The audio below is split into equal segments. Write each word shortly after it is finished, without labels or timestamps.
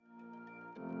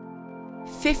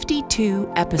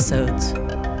52 episodes,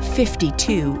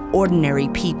 52 ordinary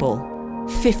people,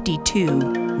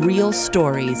 52 real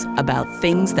stories about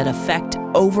things that affect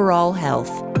overall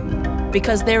health.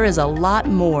 Because there is a lot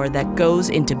more that goes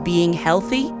into being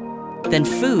healthy than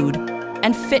food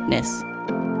and fitness.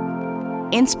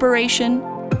 Inspiration,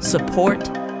 support,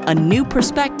 a new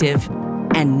perspective,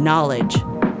 and knowledge.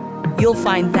 You'll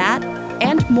find that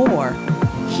and more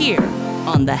here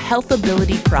on the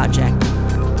Healthability Project.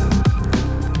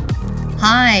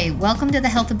 Hi, welcome to the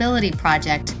Healthability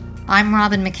Project. I'm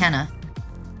Robin McKenna.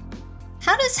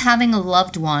 How does having a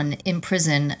loved one in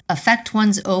prison affect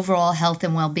one's overall health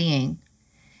and well-being?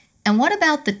 And what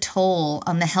about the toll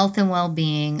on the health and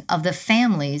well-being of the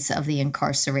families of the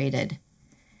incarcerated?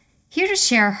 Here to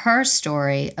share her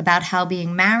story about how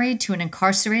being married to an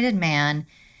incarcerated man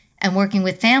and working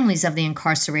with families of the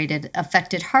incarcerated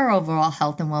affected her overall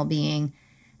health and well-being,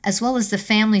 as well as the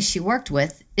families she worked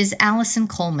with, is Alison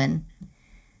Coleman.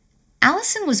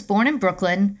 Alison was born in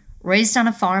Brooklyn, raised on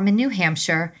a farm in New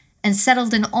Hampshire, and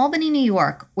settled in Albany, New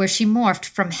York, where she morphed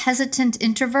from hesitant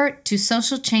introvert to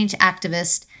social change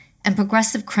activist and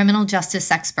progressive criminal justice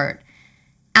expert.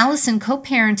 Alison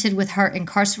co-parented with her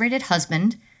incarcerated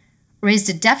husband, raised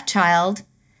a deaf child,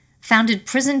 founded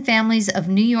Prison Families of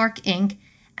New York, Inc.,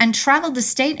 and traveled the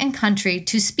state and country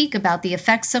to speak about the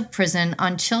effects of prison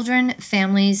on children,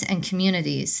 families, and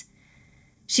communities.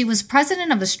 She was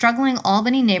president of a struggling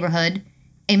Albany neighborhood,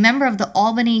 a member of the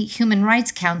Albany Human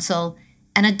Rights Council,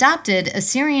 and adopted a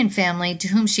Syrian family to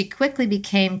whom she quickly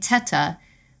became Teta,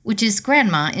 which is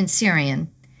grandma in Syrian.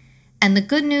 And the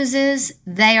good news is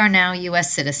they are now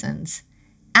U.S. citizens.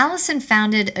 Alison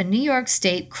founded a New York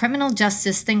State criminal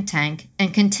justice think tank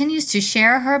and continues to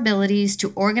share her abilities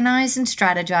to organize and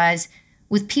strategize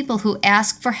with people who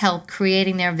ask for help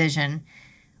creating their vision.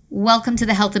 Welcome to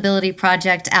the Healthability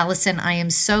Project, Alison. I am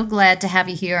so glad to have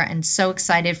you here and so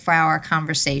excited for our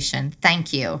conversation.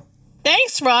 Thank you.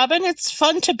 Thanks, Robin. It's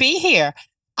fun to be here.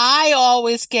 I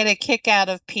always get a kick out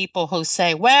of people who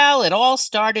say, well, it all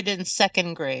started in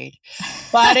second grade.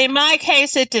 But in my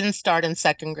case, it didn't start in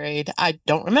second grade. I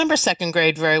don't remember second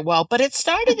grade very well, but it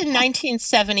started in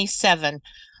 1977.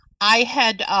 I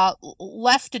had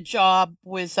left a job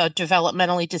with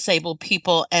developmentally disabled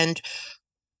people and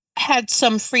had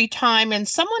some free time, and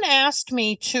someone asked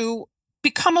me to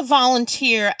become a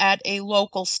volunteer at a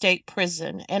local state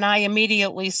prison. And I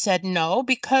immediately said no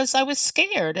because I was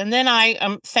scared. And then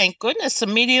I, thank goodness,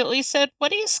 immediately said,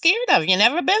 what are you scared of? You've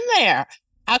never been there.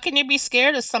 How can you be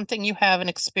scared of something you haven't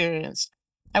experienced?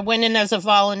 I went in as a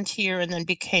volunteer and then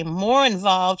became more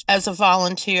involved as a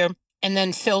volunteer and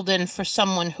then filled in for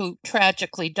someone who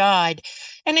tragically died.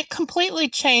 And it completely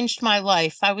changed my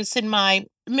life. I was in my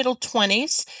middle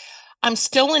 20s. I'm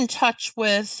still in touch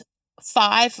with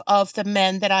 5 of the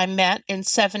men that I met in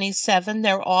 77.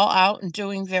 They're all out and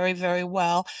doing very, very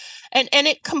well. And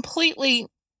it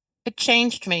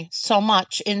changed me so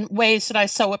much in ways that I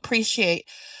so appreciate.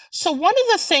 So one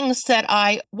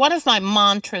of my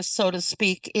mantras, so to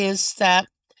speak, is that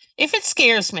if it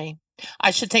scares me,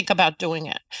 I should think about doing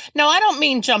it. Now, I don't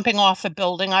mean jumping off a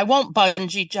building. I won't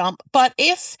bungee jump. But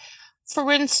if,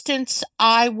 for instance,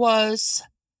 I was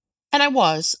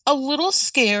a little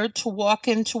scared to walk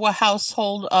into a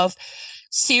household of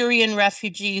Syrian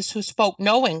refugees who spoke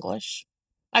no English,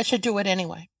 I should do it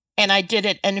anyway. And I did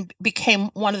it, and it became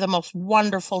one of the most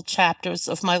wonderful chapters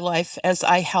of my life as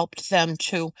I helped them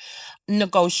to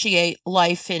negotiate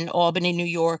life in Albany, New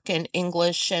York, in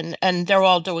English, and they're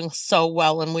all doing so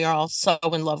well, and we are all so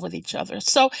in love with each other.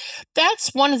 So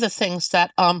that's one of the things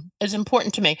that is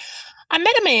important to me. I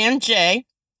met a man, Jay,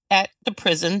 at the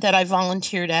prison that I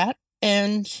volunteered at,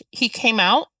 and he came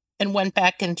out and went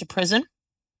back into prison.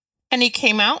 And he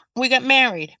came out, we got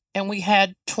married, and we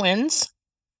had twins.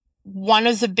 One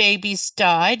of the babies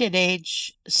died at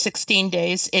age 16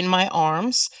 days in my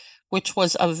arms, which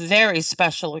was a very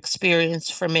special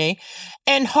experience for me,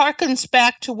 and harkens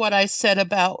back to what I said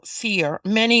about fear.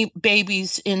 Many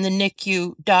babies in the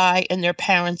NICU die and their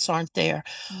parents aren't there.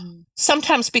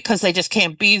 Sometimes because they just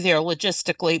can't be there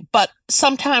logistically, but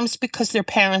sometimes because their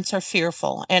parents are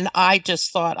fearful. And I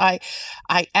just thought I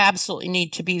absolutely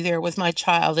need to be there with my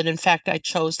child. And in fact, I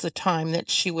chose the time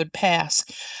that she would pass.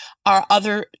 Our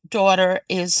other daughter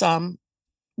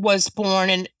was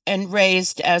born and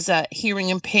raised as a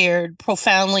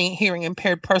profoundly hearing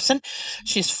impaired person.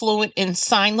 She's fluent in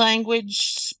sign language,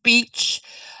 speech,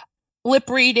 lip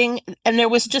reading, and there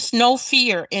was just no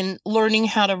fear in learning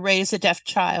how to raise a deaf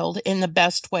child in the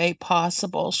best way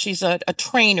possible. She's a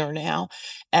trainer now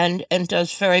and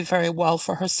does very, very well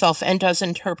for herself and does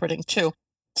interpreting too.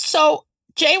 So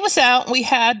Jay was out, we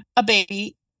had a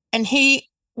baby, and he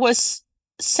was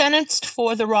sentenced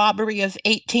for the robbery of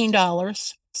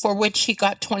 $18, for which he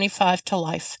got 25 to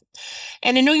life.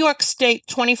 And in New York State,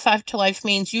 25 to life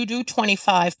means you do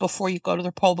 25 before you go to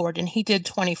the parole board, and he did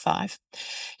 25.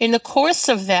 In the course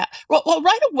of that, well,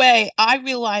 right away, I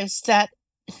realized that,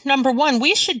 number one,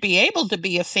 we should be able to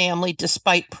be a family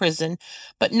despite prison.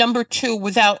 But number two,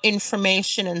 without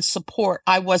information and support,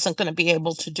 I wasn't going to be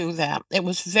able to do that. It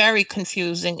was very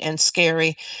confusing and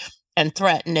scary and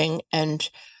threatening and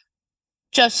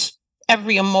just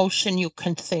every emotion you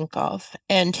can think of.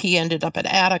 And he ended up at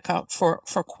Attica for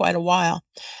quite a while.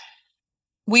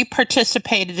 We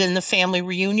participated in the family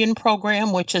reunion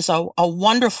program, which is a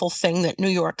wonderful thing that New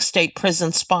York State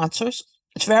Prison sponsors.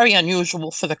 It's very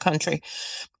unusual for the country.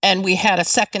 And we had a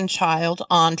second child,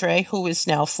 Andre, who is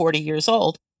now 40 years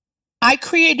old. I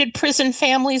created Prison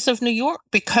Families of New York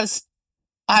because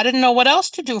I didn't know what else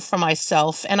to do for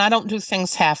myself, and I don't do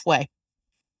things halfway.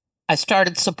 I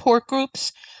started support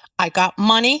groups. I got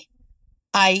money.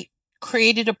 I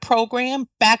created a program.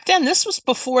 Back then, this was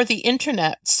before the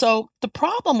internet. So the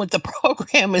problem with the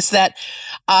program is that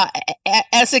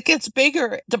as it gets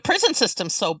bigger, the prison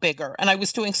system's so bigger. And I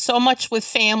was doing so much with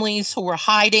families who were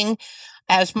hiding,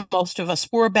 as most of us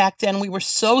were back then. We were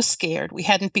so scared. We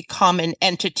hadn't become an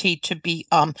entity to be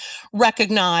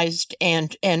recognized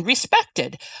and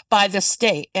respected by the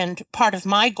state. And part of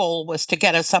my goal was to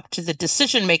get us up to the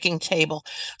decision-making table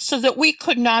so that we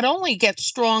could not only get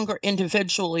stronger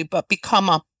individually, but become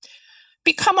a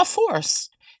force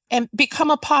and become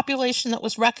a population that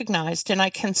was recognized. And I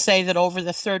can say that over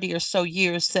the 30 or so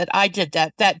years that I did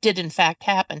that did in fact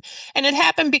happen. And it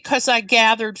happened because I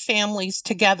gathered families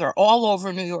together all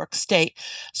over New York State,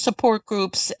 support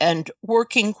groups and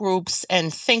working groups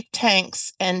and think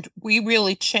tanks, and we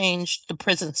really changed the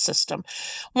prison system.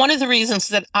 One of the reasons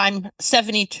that I'm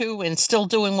 72 and still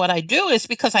doing what I do is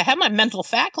because I have my mental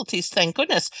faculties, thank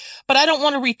goodness, but I don't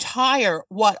want to retire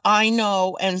what I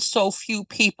know and so few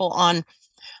people on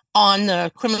the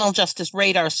criminal justice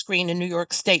radar screen in New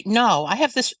York State. No, I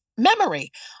have this memory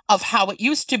of how it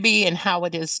used to be and how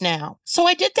it is now. So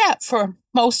I did that for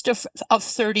most of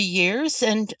 30 years.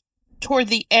 And toward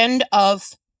the end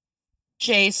of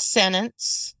Jay's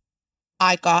sentence,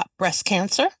 I got breast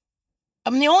cancer.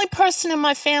 I'm the only person in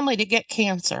my family to get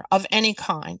cancer of any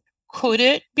kind. Could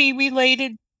it be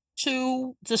related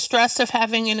to the stress of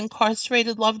having an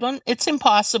incarcerated loved one? It's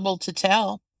impossible to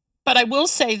tell. But I will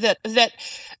say that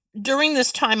during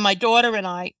this time, my daughter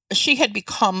and she had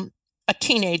become a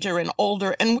teenager and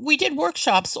older, and we did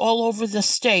workshops all over the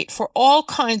state for all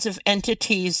kinds of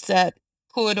entities that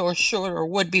could or should or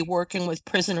would be working with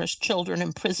prisoners' children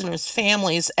and prisoners'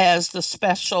 families as the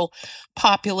special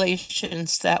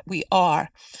populations that we are.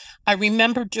 I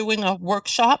remember doing a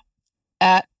workshop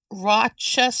at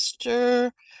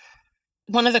Rochester,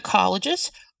 one of the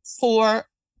colleges, for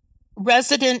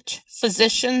resident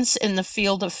physicians in the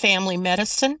field of family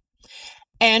medicine.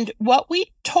 And what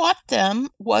we taught them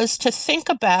was to think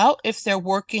about if they're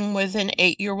working with an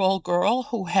 8-year-old girl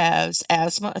who has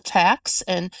asthma attacks,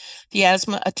 and the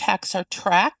asthma attacks are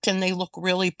tracked and they look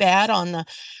really bad on the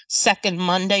second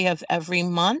Monday of every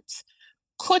month.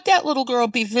 Could that little girl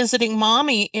be visiting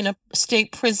mommy in a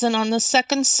state prison on the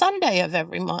second Sunday of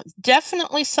every month?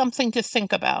 Definitely something to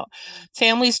think about.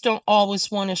 Families don't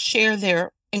always want to share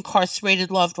their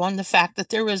incarcerated loved one, the fact that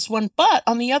there is one, but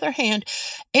on the other hand,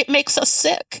 it makes us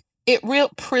sick.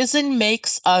 Prison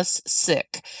makes us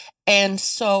sick. And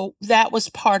so that was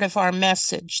part of our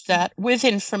message, that with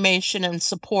information and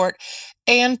support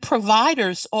and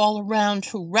providers all around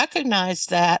who recognize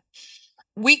that,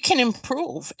 we can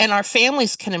improve, and our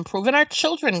families can improve, and our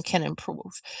children can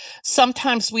improve.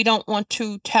 Sometimes we don't want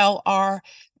to tell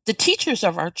the teachers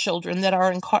of our children that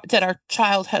our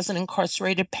child has an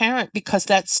incarcerated parent, because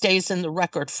that stays in the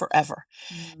record forever.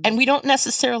 And we don't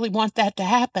necessarily want that to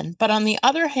happen. But on the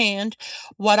other hand,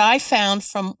 what I found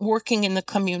from working in the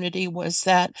community was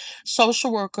that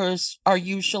social workers are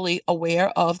usually aware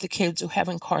of the kids who have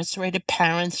incarcerated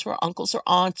parents or uncles or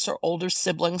aunts or older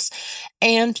siblings,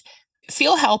 and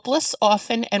feel helpless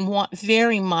often and want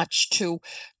very much to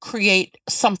create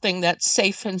something that's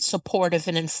safe and supportive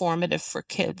and informative for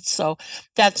kids. So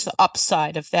that's the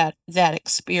upside of that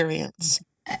experience.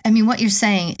 I mean, what you're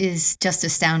saying is just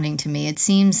astounding to me. It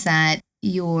seems that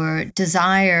your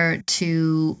desire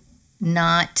to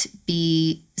not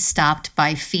be stopped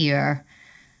by fear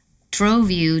drove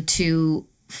you to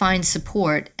find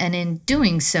support, and in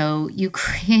doing so, you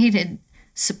created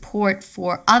support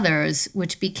for others,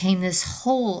 which became this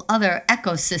whole other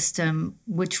ecosystem,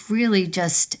 which really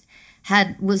just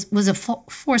was a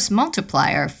force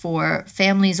multiplier for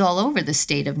families all over the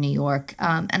state of New York.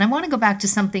 And I want to go back to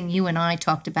something you and I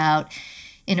talked about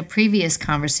in a previous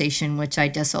conversation, which I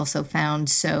just also found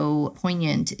so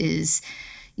poignant, is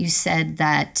you said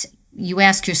that you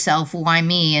ask yourself, why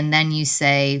me? And then you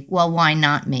say, well, why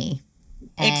not me?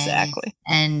 Exactly.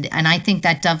 And I think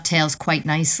that dovetails quite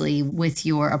nicely with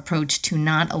your approach to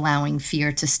not allowing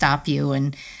fear to stop you.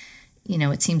 And,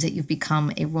 it seems that you've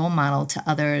become a role model to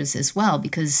others as well,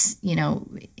 because,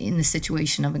 in the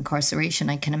situation of incarceration,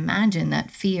 I can imagine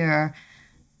that fear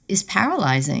is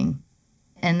paralyzing.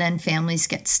 And then families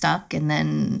get stuck, and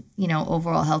then,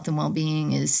 overall health and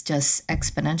well-being is just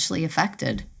exponentially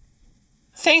affected.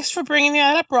 Thanks for bringing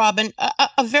that up, Robin.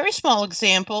 A very small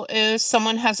example is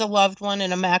someone has a loved one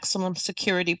in a maximum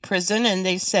security prison and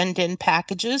they send in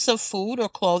packages of food or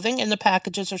clothing and the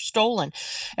packages are stolen.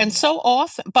 And so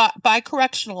often, by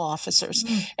correctional officers.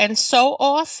 And so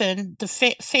often the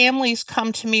families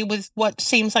come to me with what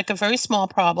seems like a very small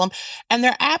problem and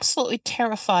they're absolutely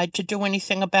terrified to do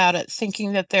anything about it,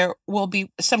 thinking that there will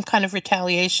be some kind of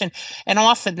retaliation. And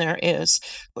often there is.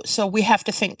 So we have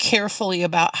to think carefully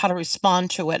about how to respond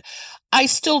to it. I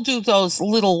still do those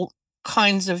little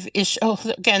kinds of issues. Oh,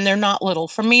 again, they're not little.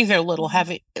 For me, they're little,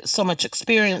 having so much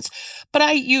experience. But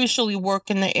I usually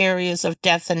work in the areas of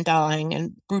death and dying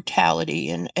and brutality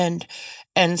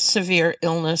and severe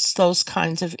illness, those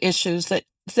kinds of issues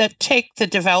that take the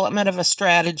development of a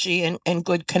strategy and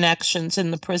good connections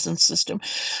in the prison system.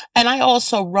 And I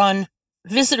also run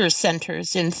visitor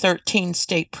centers in 13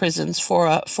 state prisons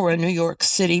for a New York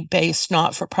City-based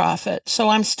not-for-profit. So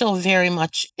I'm still very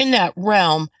much in that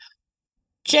realm.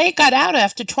 Jay got out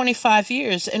after 25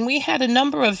 years, and we had a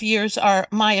number of years our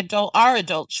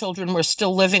adult children were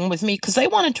still living with me because they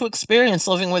wanted to experience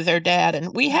living with their dad,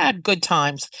 and we had good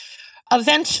times.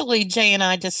 Eventually, Jay and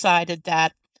I decided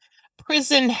that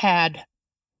prison had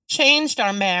changed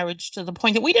our marriage to the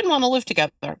point that we didn't want to live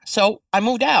together. So I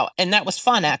moved out, and that was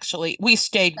fun, actually. We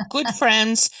stayed good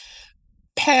friends,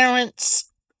 parents,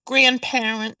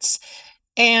 grandparents,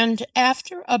 and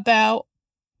after about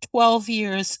 12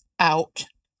 years out,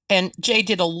 and Jay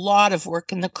did a lot of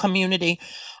work in the community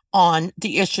on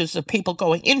the issues of people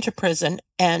going into prison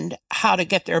and how to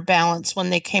get their balance when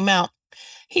they came out.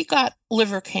 He got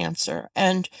liver cancer,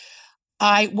 and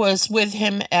I was with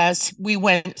him as we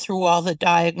went through all the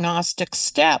diagnostic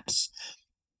steps.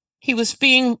 He was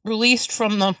being released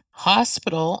from the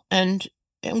hospital, and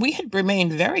we had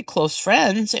remained very close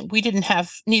friends, and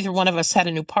neither one of us had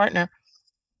a new partner.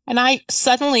 And I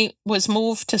suddenly was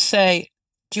moved to say,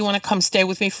 do you want to come stay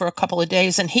with me for a couple of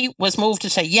days? And he was moved to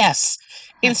say yes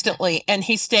instantly. And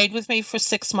he stayed with me for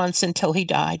 6 months until he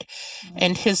died.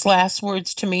 And his last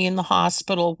words to me in the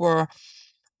hospital were,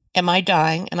 am I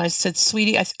dying? And I said,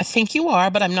 sweetie, I think you are,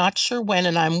 but I'm not sure when,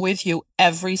 and I'm with you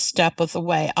every step of the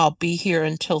way. I'll be here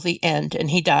until the end. And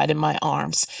he died in my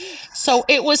arms. So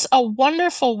it was a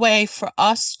wonderful way for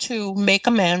us to make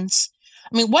amends.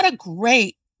 I mean, what a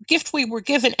great gift we were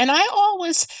given. And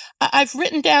I've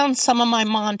written down some of my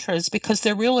mantras because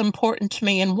they're real important to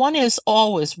me. And one is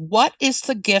always, what is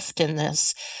the gift in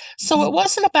this? So it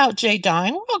wasn't about Jay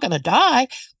dying. We're all going to die.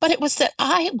 But it was that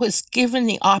I was given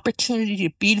the opportunity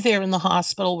to be there in the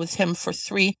hospital with him for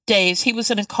 3 days. He was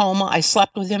in a coma. I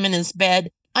slept with him in his bed.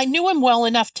 I knew him well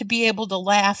enough to be able to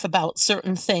laugh about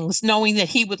certain things, knowing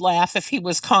that he would laugh if he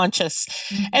was conscious.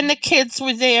 And the kids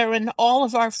were there and all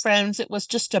of our friends. It was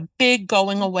just a big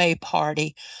going away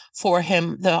party for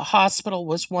him. The hospital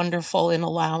was wonderful in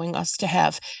allowing us to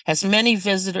have as many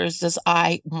visitors as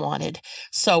I wanted.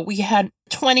 So we had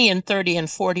 20 and 30 and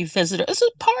 40 visitors. It was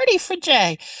a party for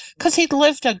Jay because he'd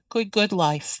lived a good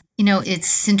life.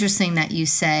 It's interesting that you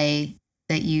say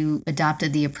that you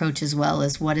adopted the approach as well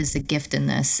as what is the gift in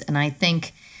this. And I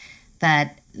think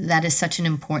that is such an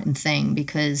important thing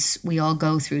because we all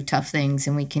go through tough things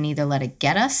and we can either let it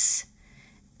get us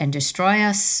and destroy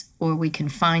us, or we can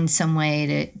find some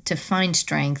way to find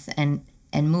strength and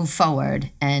move forward.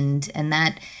 And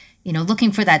that,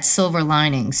 looking for that silver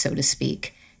lining, so to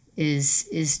speak,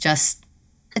 is just,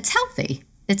 it's healthy.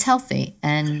 It's healthy.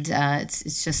 And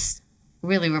it's just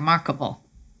really remarkable.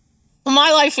 Well,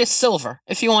 my life is silver,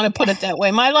 if you want to put it that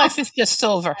way. My life is just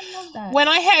silver. I love that. When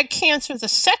I had cancer the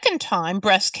second time,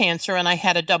 breast cancer, and I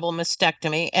had a double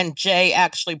mastectomy, and Jay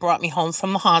actually brought me home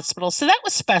from the hospital. So that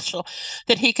was special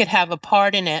that he could have a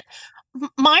part in it.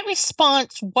 My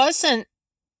response wasn't,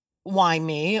 why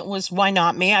me? It was, why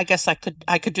not me? I guess I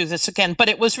could do this again. But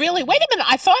it was really, wait a minute,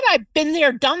 I thought I'd been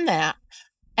there, done that.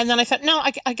 And then I thought, no,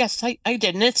 I guess I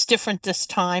didn't. It's different this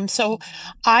time. So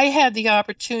I had the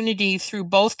opportunity through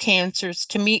both cancers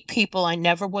to meet people I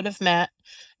never would have met,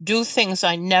 do things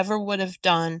I never would have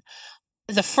done.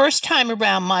 The first time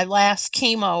around, my last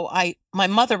chemo, my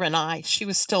mother and I, she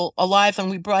was still alive, and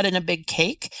we brought in a big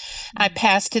cake. I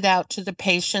passed it out to the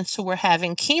patients who were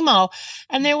having chemo,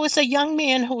 and there was a young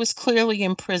man who was clearly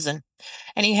in prison,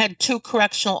 and he had two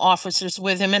correctional officers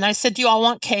with him. And I said, "Do you all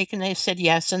want cake?" And they said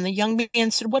yes. And the young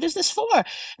man said, "What is this for?" And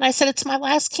I said, "It's my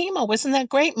last chemo. Isn't that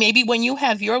great? Maybe when you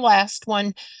have your last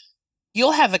one,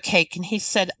 you'll have a cake." And he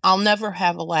said, "I'll never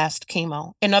have a last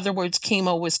chemo." In other words,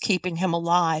 chemo was keeping him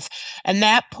alive. And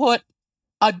that put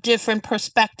a different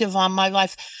perspective on my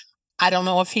life. I don't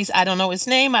know his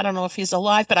name. I don't know if he's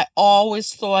alive, but I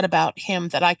always thought about him,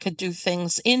 that I could do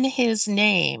things in his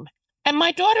name. And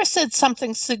my daughter said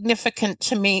something significant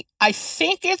to me. I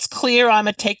think it's clear I'm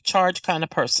a take charge kind of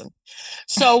person.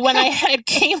 So when I had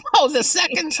chemo the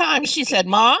second time, she said,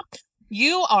 "Ma,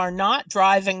 you are not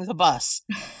driving the bus."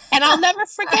 And I'll never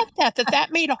forget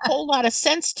that made a whole lot of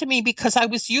sense to me, because I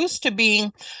was used to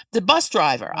being the bus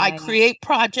driver. Right. I create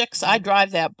projects, I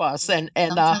drive that bus, and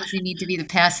sometimes you need to be the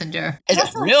passenger.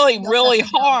 It's really, really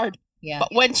hard. Yeah.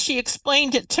 But when she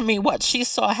explained it to me, what she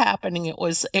saw happening, it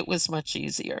was much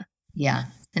easier. Yeah.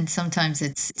 And sometimes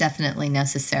it's definitely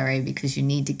necessary, because you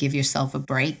need to give yourself a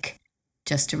break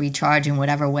just to recharge in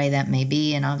whatever way that may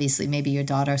be. And obviously, maybe your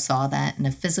daughter saw that in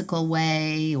a physical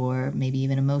way, or maybe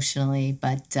even emotionally.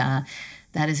 But that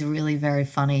is really very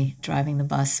funny, driving the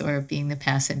bus or being the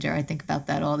passenger. I think about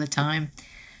that all the time.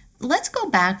 Let's go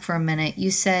back for a minute.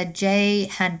 You said Jay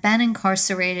had been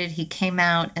incarcerated. He came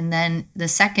out, and then the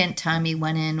second time he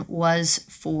went in was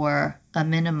for a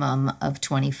minimum of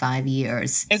 25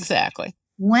 years. Exactly.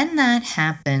 When that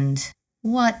happened,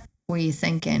 what were you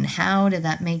thinking? How did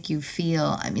that make you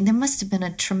feel? I mean, there must have been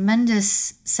a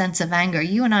tremendous sense of anger.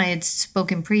 You and I had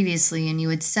spoken previously, and you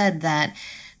had said that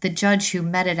the judge who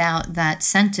meted out that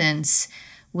sentence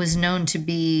was known to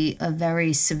be a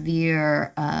very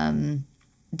severe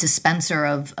dispenser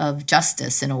of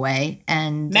justice, in a way.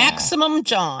 And Maximum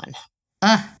John.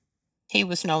 He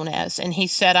was known as. And he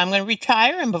said, "I'm going to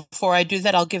retire, and before I do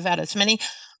that, I'll give out as many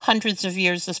hundreds of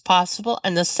years as possible."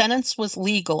 And the sentence was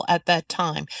legal at that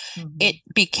time. Mm-hmm. It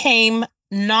became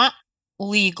not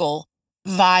legal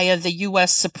via the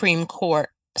U.S. Supreme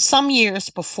Court some years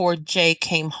before Jay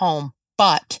came home,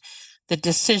 but the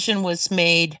decision was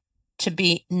made to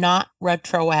be not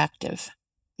retroactive.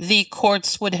 The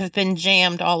courts would have been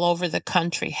jammed all over the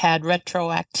country had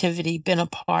retroactivity been a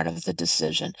part of the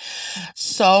decision.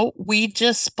 So we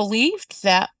just believed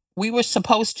that we were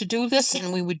supposed to do this,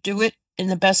 and we would do it in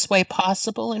the best way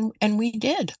possible, and we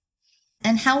did.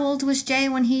 And how old was Jay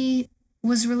when he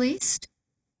was released?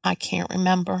 I can't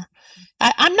remember.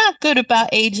 I'm not good about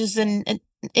ages, and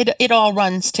it all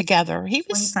runs together.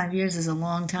 25 years is a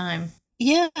long time.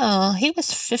 Yeah, he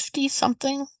was 50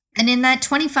 something. And in that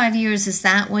 25 years, is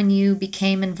that when you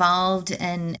became involved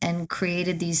and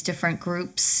created these different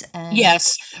groups?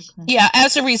 Yes. Okay. Yeah,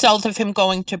 as a result of him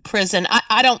going to prison.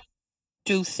 I don't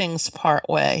do things part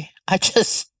way. I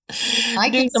just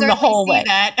do them the whole way.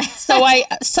 That. So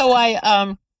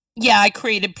I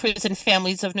created Prison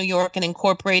Families of New York and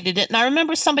incorporated it. And I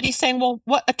remember somebody saying, "Well,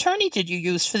 what attorney did you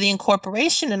use for the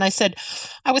incorporation?" And I said,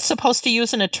 "I was supposed to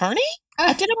use an attorney?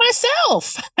 I did it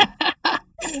myself."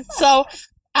 So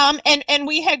and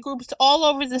we had groups all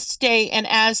over the state. And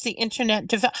as the internet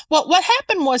developed, well, what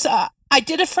happened was I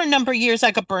did it for a number of years.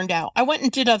 I got burned out. I went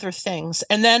and did other things.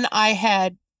 And then I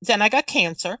got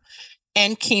cancer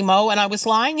and chemo, and I was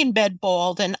lying in bed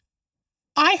bald, and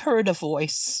I heard a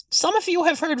voice. Some of you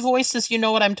have heard voices. You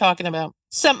know what I'm talking about.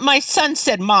 So my son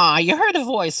said, "Ma, you heard a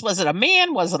voice. Was it a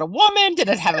man? Was it a woman? Did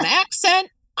it have an accent?"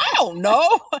 I don't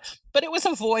know, but it was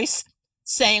a voice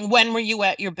saying, "When were you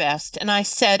at your best?" And I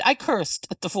said, I cursed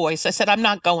at the voice. I said, "I'm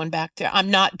not going back there. I'm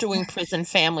not doing Prison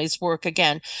Families work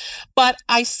again." But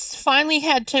I finally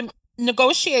had to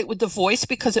negotiate with the voice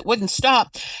because it wouldn't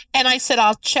stop. And I said,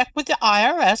 "I'll check with the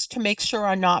IRS to make sure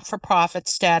our not-for-profit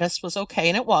status was okay."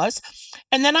 And it was.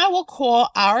 And then I will call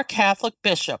our Catholic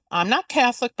bishop. I'm not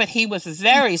Catholic, but he was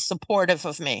very supportive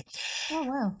of me. Oh,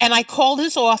 wow. And I called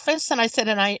his office, and I said,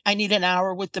 I need an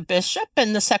hour with the bishop.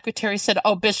 And the secretary said,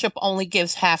 "Oh, bishop only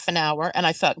gives half an hour." And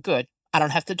I thought, good, I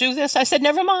don't have to do this. I said,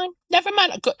 never mind.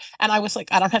 Good. And I was like,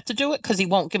 I don't have to do it because he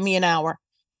won't give me an hour.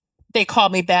 They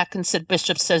called me back and said,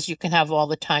 "Bishop says you can have all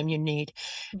the time you need."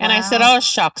 Wow. And I said, "Oh,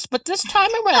 shucks." But this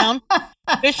time around,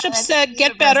 Bishop said,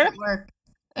 "Get better."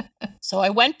 So I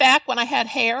went back when I had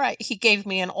hair. He gave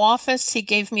me an office. He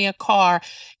gave me a car.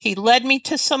 He led me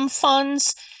to some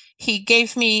funds. He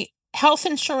gave me health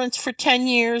insurance for 10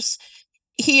 years.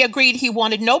 He agreed he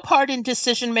wanted no part in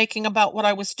decision-making about what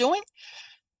I was doing.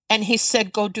 And he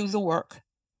said, "Go do the work."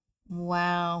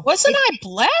 Wow. Wasn't I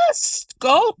blessed?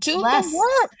 Go do the Less,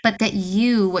 work. but that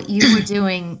what you were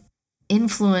doing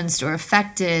influenced or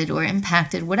affected or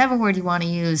impacted, whatever word you want to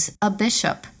use, a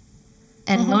bishop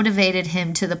and Mhm. motivated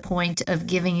him to the point of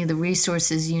giving you the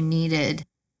resources you needed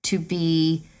to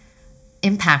be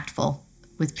impactful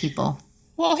with people.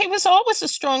 Well, he was always a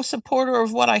strong supporter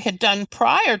of what I had done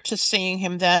prior to seeing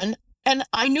him then. And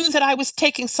I knew that I was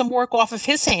taking some work off of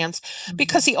his hands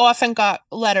because he often got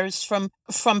letters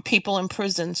from people in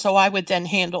prison. So I would then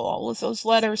handle all of those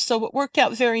letters. So it worked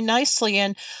out very nicely.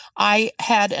 And I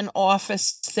had an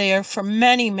office there for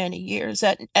many, many years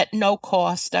at no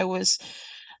cost. I was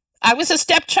a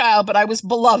stepchild, but I was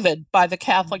beloved by the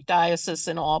Catholic diocese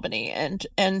in Albany, and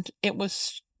it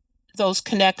was those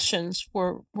connections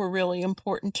were really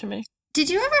important to me. Did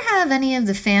you ever have any of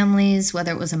the families,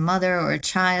 whether it was a mother or a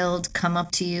child, come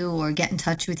up to you or get in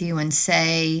touch with you and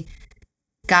say,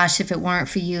 gosh, if it weren't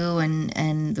for you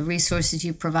and the resources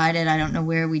you provided, I don't know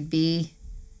where we'd be?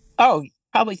 Oh,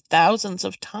 probably thousands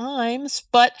of times,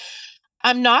 but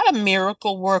I'm not a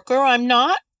miracle worker. I'm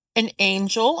not an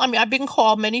angel. I mean, I've been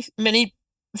called many, many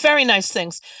very nice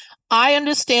things. I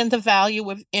understand the value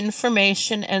of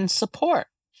information and support.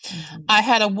 Mhm. I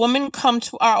had a woman come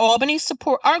to our Albany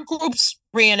support. Our groups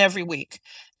ran every week,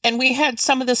 and we had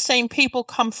some of the same people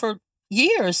come for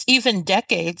years, even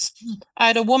decades. I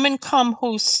had a woman come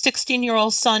whose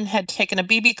 16-year-old son had taken a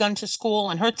BB gun to school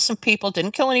and hurt some people,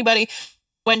 didn't kill anybody,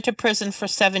 went to prison for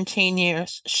 17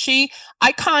 years.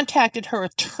 I contacted her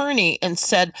attorney and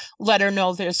said, let her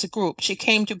know there's a group. She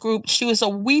came to group. She was a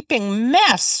weeping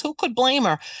mess. Who could blame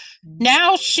her?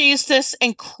 Now she's this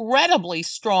incredibly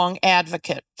strong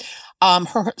advocate.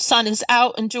 Her son is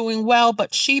out and doing well,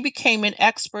 but she became an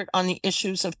expert on the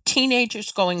issues of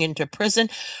teenagers going into prison,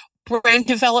 brain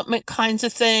development kinds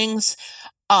of things,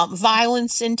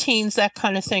 violence in teens, that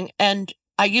kind of thing. And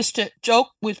I used to joke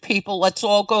with people, let's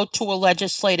all go to a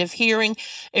legislative hearing.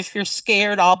 If you're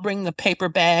scared, I'll bring the paper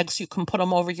bags. You can put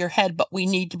them over your head, but we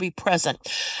need to be present.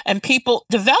 And people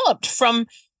developed from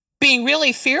being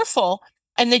really fearful,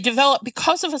 and they developed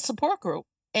because of a support group.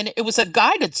 And it was a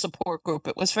guided support group.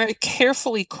 It was very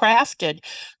carefully crafted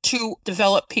to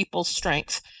develop people's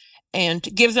strength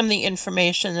and give them the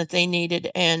information that they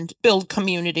needed and build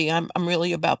community. I'm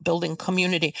really about building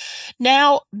community.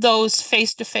 Now, those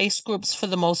face-to-face groups, for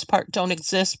the most part, don't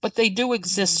exist, but they do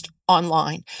exist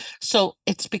online. So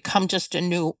it's become just a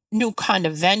new kind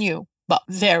of venue, but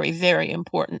very, very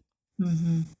important.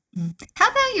 Mm-hmm. How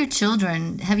about your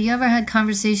children? Have you ever had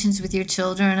conversations with your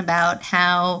children about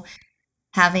how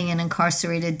having an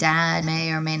incarcerated dad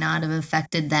may or may not have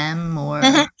affected them, or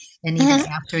Mhm, and even mhm.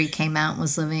 after he came out and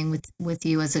was living with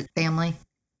you as a family?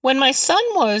 When my son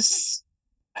was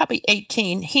probably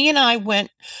 18, he and I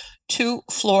went to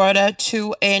Florida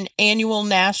to an annual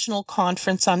national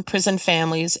conference on prison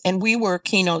families, and we were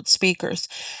keynote speakers.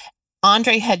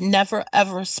 Andre had never,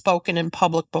 ever spoken in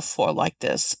public before like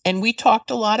this, and we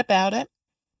talked a lot about it.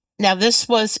 Now, this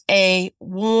was a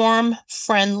warm,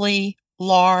 friendly,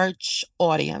 large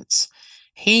audience.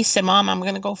 He said, Mom, I'm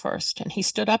going to go first. And he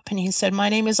stood up and he said, my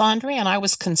name is Andre, and I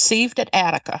was conceived at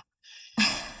Attica.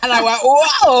 And I went,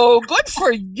 whoa, good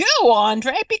for you,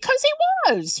 Andre, because he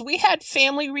was. We had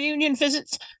family reunion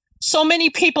visits. So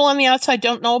many people on the outside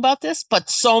don't know about this, but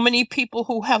so many people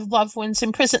who have loved ones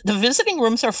in prison. The visiting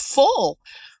rooms are full,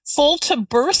 full to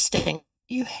bursting.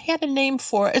 You had a name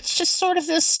for it. It's just sort of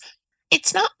this,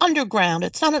 it's not underground.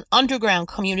 It's not an underground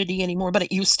community anymore, but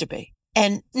it used to be.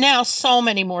 And now so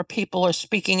many more people are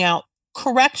speaking out.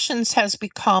 Corrections has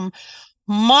become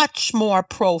much more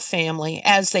pro-family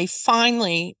as they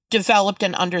finally developed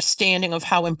an understanding of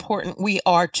how important we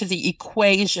are to the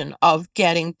equation of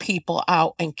getting people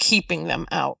out and keeping them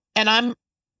out. And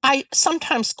I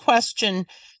sometimes question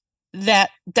that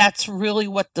that's really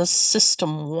what the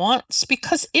system wants,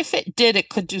 because if it did, it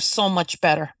could do so much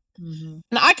better. Mm-hmm.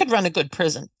 And I could run a good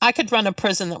prison. I could run a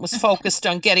prison that was focused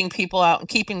on getting people out and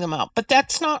keeping them out, but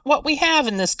that's not what we have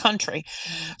in this country.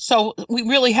 So we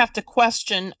really have to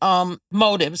question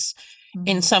motives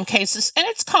in some cases, and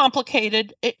it's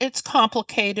complicated. It's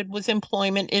complicated with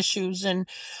employment issues and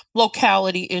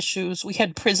locality issues. We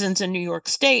had prisons in New York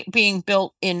State being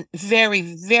built in very,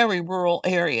 very rural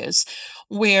areas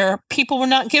where people were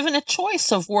not given a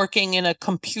choice of working in a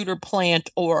computer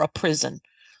plant or a prison.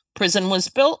 Prison was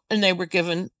built and they were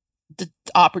given the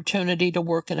opportunity to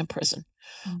work in a prison.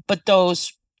 But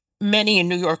those many in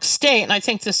New York State, and I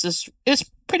think this is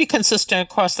pretty consistent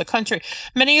across the country,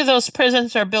 many of those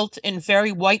prisons are built in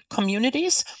very white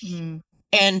communities.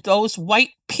 And those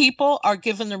white people are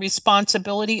given the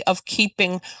responsibility of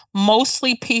keeping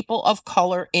mostly people of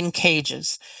color in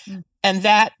cages. And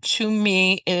that to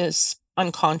me is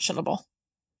unconscionable.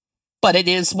 But it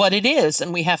is what it is,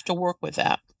 and we have to work with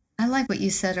that. I like what you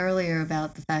said earlier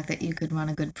about the fact that you could run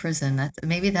a good prison.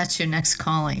 Maybe that's your next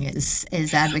calling is Well,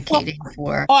 advocating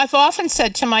for. I've often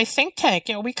said to my think tank,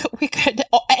 we could,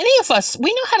 any of us,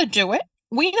 we know how to do it.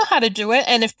 We know how to do it.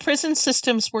 And if prison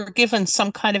systems were given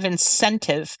some kind of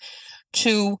incentive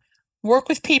to work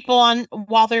with people on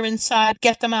while they're inside,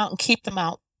 get them out and keep them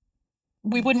out,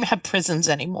 we wouldn't have prisons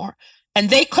anymore.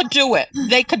 And they could do it.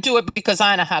 They could do it because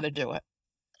I know how to do it.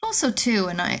 Also, too,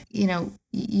 and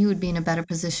you would be in a better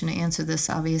position to answer this,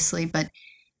 obviously, but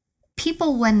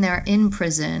people, when they're in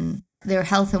prison, their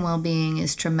health and well-being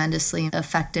is tremendously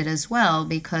affected as well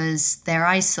because they're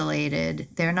isolated,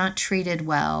 they're not treated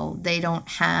well, they don't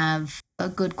have a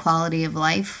good quality of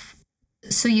life.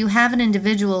 So you have an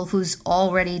individual who's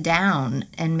already down,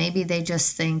 and maybe they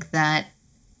just think that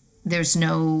there's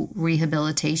no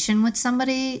rehabilitation with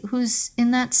somebody who's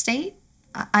in that state.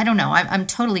 I don't know. I'm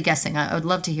totally guessing. I would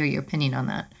love to hear your opinion on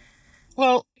that.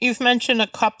 Well, you've mentioned a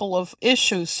couple of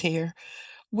issues here.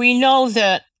 We know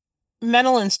that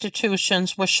mental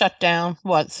institutions were shut down,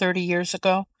 30 years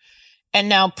ago? And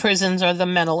now prisons are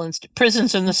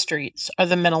prisons in the streets are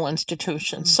the mental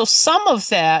institutions. So some of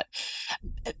that,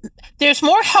 there's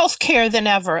more health care than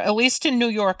ever, at least in New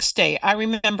York State. I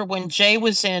remember when Jay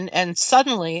was in, and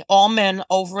suddenly all men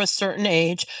over a certain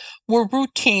age were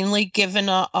routinely given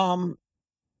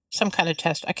some kind of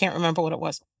test. I can't remember what it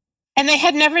was. And that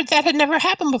had never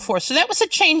happened before. So that was a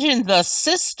change in the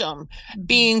system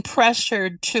being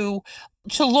pressured to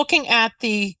looking at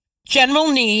the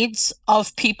general needs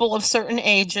of people of certain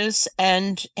ages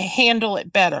and handle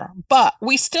it better. But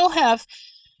we still have,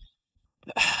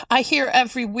 I hear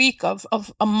every week of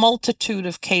a multitude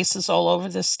of cases all over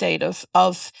the state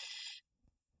of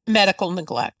medical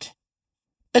neglect.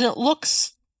 And it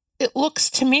looks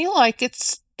to me like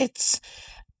it's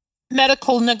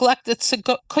medical neglect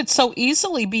that could so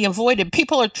easily be avoided.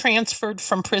 People are transferred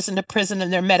from prison to prison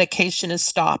and their medication is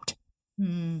stopped.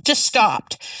 Just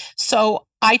stopped. So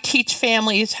I teach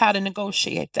families how to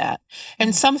negotiate that.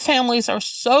 And some families are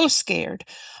so scared,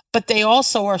 but they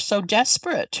also are so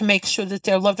desperate to make sure that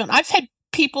their loved one.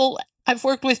 I've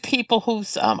worked with people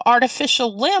whose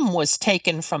artificial limb was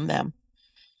taken from them.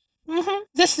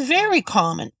 This is very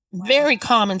common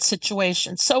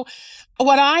situation. So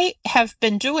what I have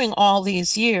been doing all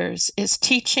these years is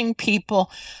teaching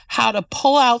people how to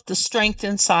pull out the strength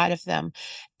inside of them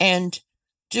and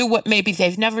do what maybe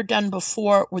they've never done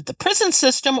before with the prison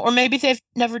system, or maybe they've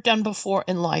never done before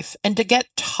in life, and to get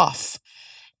tough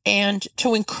and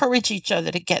to encourage each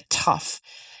other to get tough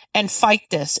and fight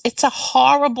this. It's a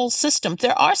horrible system.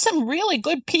 There are some really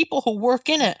good people who work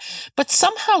in it, but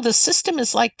somehow the system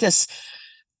is like this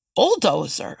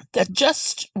bulldozer that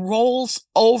just rolls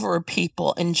over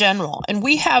people in general. And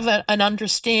we have an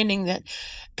understanding that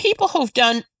people who've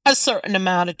done a certain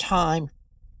amount of time,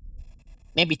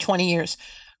 maybe 20 years,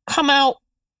 come out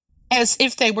as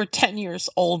if they were 10 years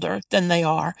older than they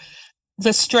are.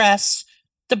 The stress,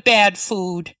 the bad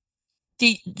food,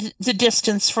 the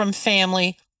distance from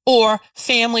family, or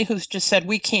family who's just said,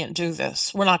 we can't do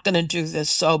this. We're not going to do this.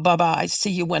 So bye-bye.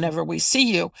 See you whenever we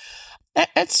see you.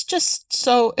 It's just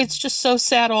so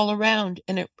sad all around,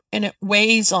 and it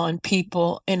weighs on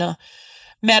people in a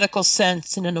medical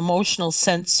sense, in an emotional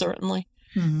sense, certainly.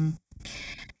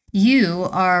 You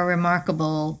are a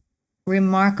remarkable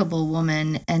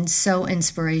woman and so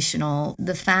inspirational.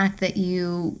 The fact that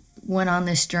you went on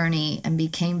this journey and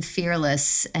became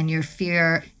fearless, and your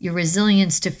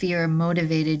resilience to fear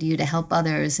motivated you to help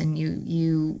others, and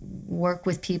you work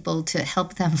with people to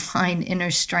help them find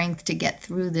inner strength to get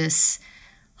through this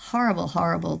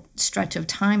horrible stretch of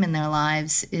time in their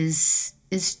lives is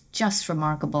just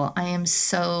remarkable. I am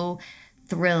so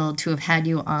thrilled to have had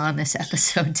you on this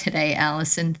episode today,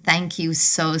 Alison. Thank you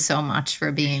so much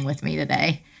for being with me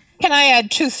today. Can I add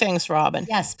two things, Robin?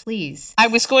 Yes, please. I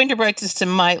was going to write this in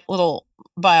my little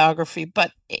biography,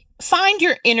 but find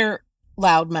your inner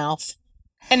loudmouth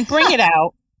and bring it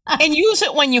out and use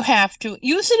it when you have to.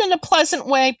 Use it in a pleasant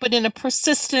way, but in a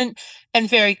persistent and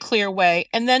very clear way.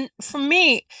 And then for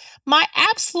me, my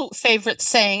absolute favorite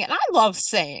saying, and I love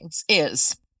sayings,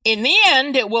 is, in the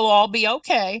end, it will all be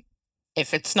okay.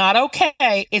 If it's not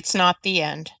okay, it's not the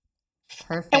end.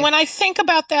 Perfect. And when I think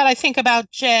about that, I think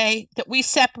about Jay, that we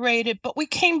separated, but we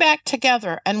came back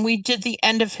together and we did the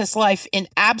end of his life in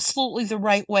absolutely the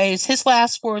right ways. His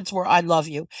last words were, I love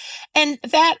you. And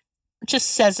that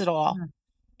just says it all.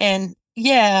 And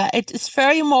yeah, it's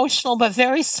very emotional, but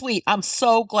very sweet. I'm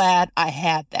so glad I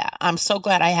had that. I'm so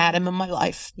glad I had him in my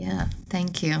life. Yeah,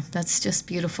 thank you. That's just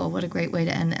beautiful. What a great way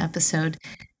to end the episode.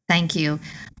 Thank you.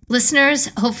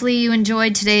 Listeners, hopefully you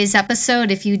enjoyed today's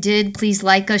episode. If you did, please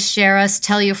like us, share us,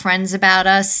 tell your friends about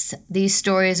us. These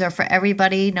stories are for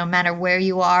everybody, no matter where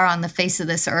you are on the face of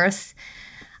this earth.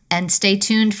 And stay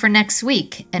tuned for next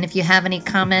week. And if you have any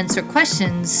comments or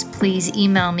questions, please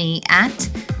email me at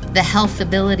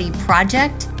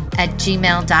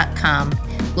thehealthabilityproject@gmail.com.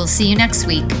 We'll see you next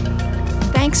week.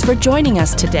 Thanks for joining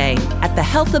us today at the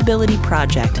Health Ability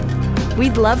Project.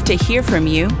 We'd love to hear from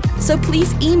you, so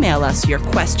please email us your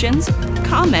questions,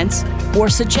 comments, or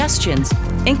suggestions,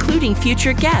 including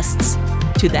future guests,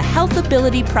 to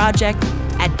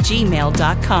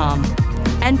thehealthabilityproject@gmail.com.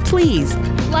 And please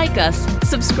like us,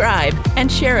 subscribe,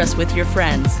 and share us with your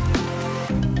friends.